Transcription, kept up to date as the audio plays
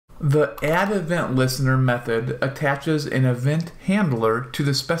The addEventListener method attaches an event handler to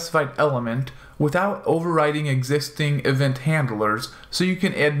the specified element without overriding existing event handlers, so you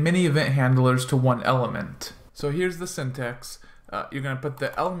can add many event handlers to one element. So here's the syntax. You're going to put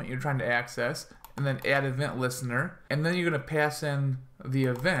the element you're trying to access, and then addEventListener, and then you're going to pass in the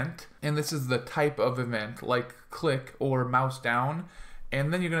event, and this is the type of event, like click or mouse down,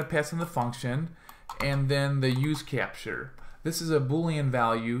 and then you're going to pass in the function, and then the use capture. This is a Boolean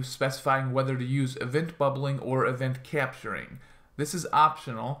value specifying whether to use event bubbling or event capturing. This is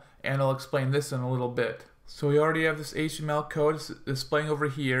optional, and I'll explain this in a little bit. So we already have this HTML code displaying over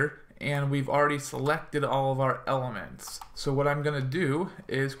here, and we've already selected all of our elements. So what I'm going to do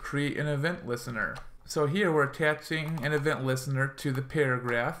is create an event listener. So here we're attaching an event listener to the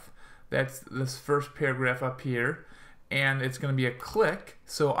paragraph. That's this first paragraph up here, and it's going to be a click.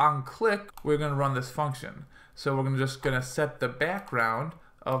 So on click, we're going to run this function. So we're just going to set the background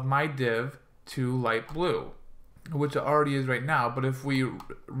of my div to light blue, which it already is right now, but if we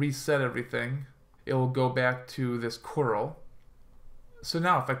reset everything, it will go back to this coral. So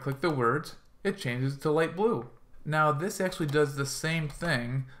now if I click the words, it changes to light blue. Now this actually does the same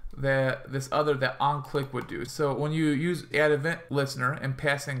thing that that onClick would do. So when you use addEventListener and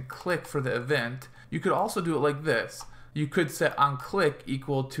pass in click for the event, you could also do it like this. You could set onClick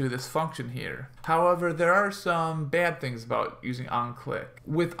equal to this function here. However, there are some bad things about using onClick.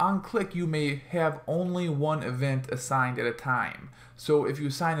 With onClick, you may have only one event assigned at a time. So if you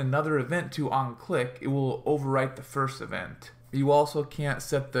assign another event to onClick, it will overwrite the first event. You also can't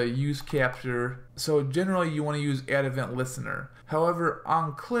set the use capture, so generally you want to use addEventListener. However,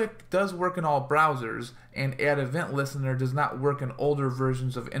 onClick does work in all browsers, and addEventListener does not work in older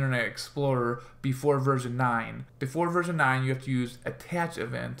versions of Internet Explorer before version 9. Before version 9, you have to use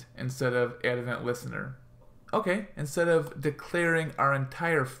addEvent instead of addEventListener. Okay, instead of declaring our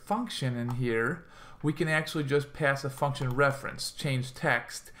entire function in here, we can actually just pass a function reference, change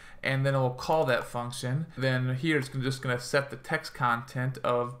text, and then it will call that function. Then here it's just going to set the text content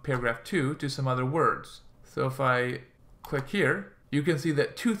of paragraph 2 to some other words. So if I click here, you can see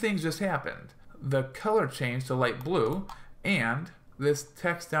that two things just happened. The color changed to light blue, and this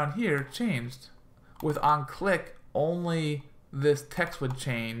text down here changed. With onClick, only this text would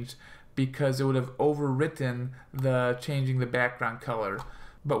change because it would have overwritten the changing the background color.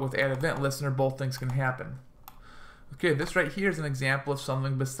 But with addEventListener, both things can happen. Okay, this right here is an example of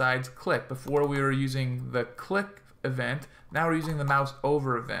something besides click. Before we were using the click event, now we're using the mouse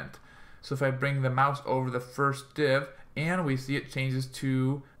over event. So if I bring the mouse over the first div, and we see it changes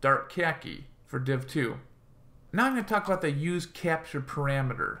to dark khaki for div 2. Now I'm going to talk about the use capture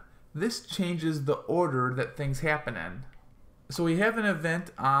parameter. This changes the order that things happen in. So we have an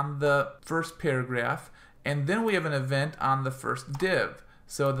event on the first paragraph, and then we have an event on the first div.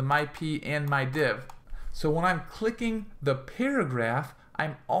 So the myp and mydiv. So when I'm clicking the paragraph,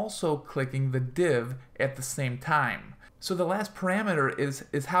 I'm also clicking the div at the same time. So the last parameter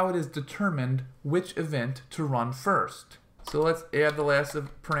is how it is determined which event to run first. So let's add the last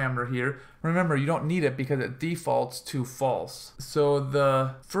parameter here. Remember, you don't need it because it defaults to false. So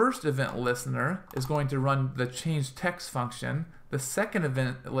the first event listener is going to run the change text function. The second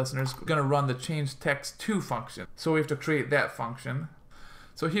event listener is going to run the change text to function. So we have to create that function.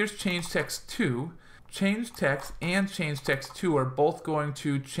 So here's change text 2. Change text and change text 2 are both going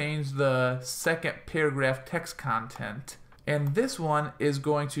to change the second paragraph text content. And this one is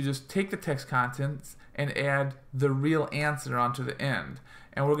going to just take the text contents and add the real answer onto the end.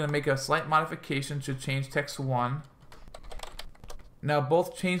 And we're going to make a slight modification to change text 1. Now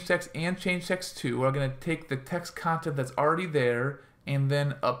both change text and change text 2 are going to take the text content that's already there and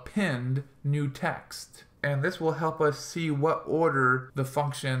then append new text. And this will help us see what order the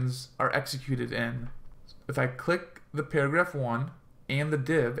functions are executed in. If I click the paragraph 1 and the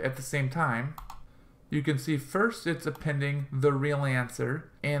div at the same time, you can see first it's appending the real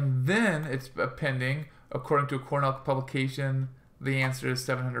answer, and then it's appending, according to a Cornell publication, the answer is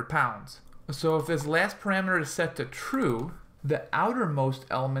 700 pounds. So if this last parameter is set to true, the outermost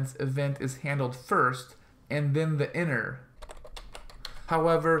element's event is handled first, and then the inner.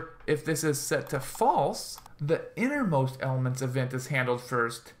 However, if this is set to false, the innermost element's event is handled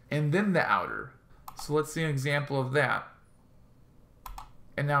first, and then the outer. So let's see an example of that.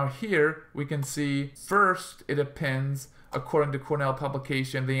 And now here we can see first it appends, according to Cornell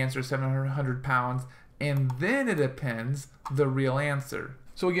publication, the answer is 700 pounds, and then it appends the real answer.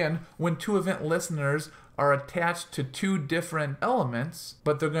 So again, when two event listeners are attached to two different elements,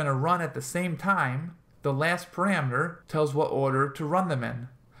 but they're going to run at the same time, the last parameter tells what order to run them in.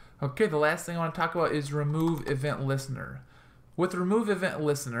 Okay, the last thing I want to talk about is removeEventListener. With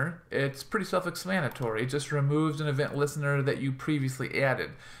removeEventListener, it's pretty self-explanatory. It just removes an event listener that you previously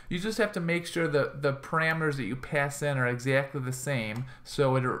added. You just have to make sure that the parameters that you pass in are exactly the same,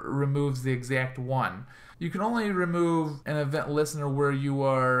 so it removes the exact one. You can only remove an event listener where you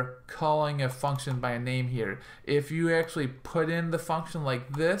are calling a function by a name here. If you actually put in the function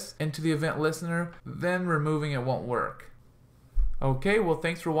like this into the event listener, then removing it won't work. Okay, well,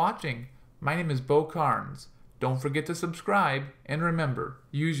 thanks for watching. My name is Beau. Don't forget to subscribe, and remember,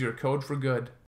 use your code for good.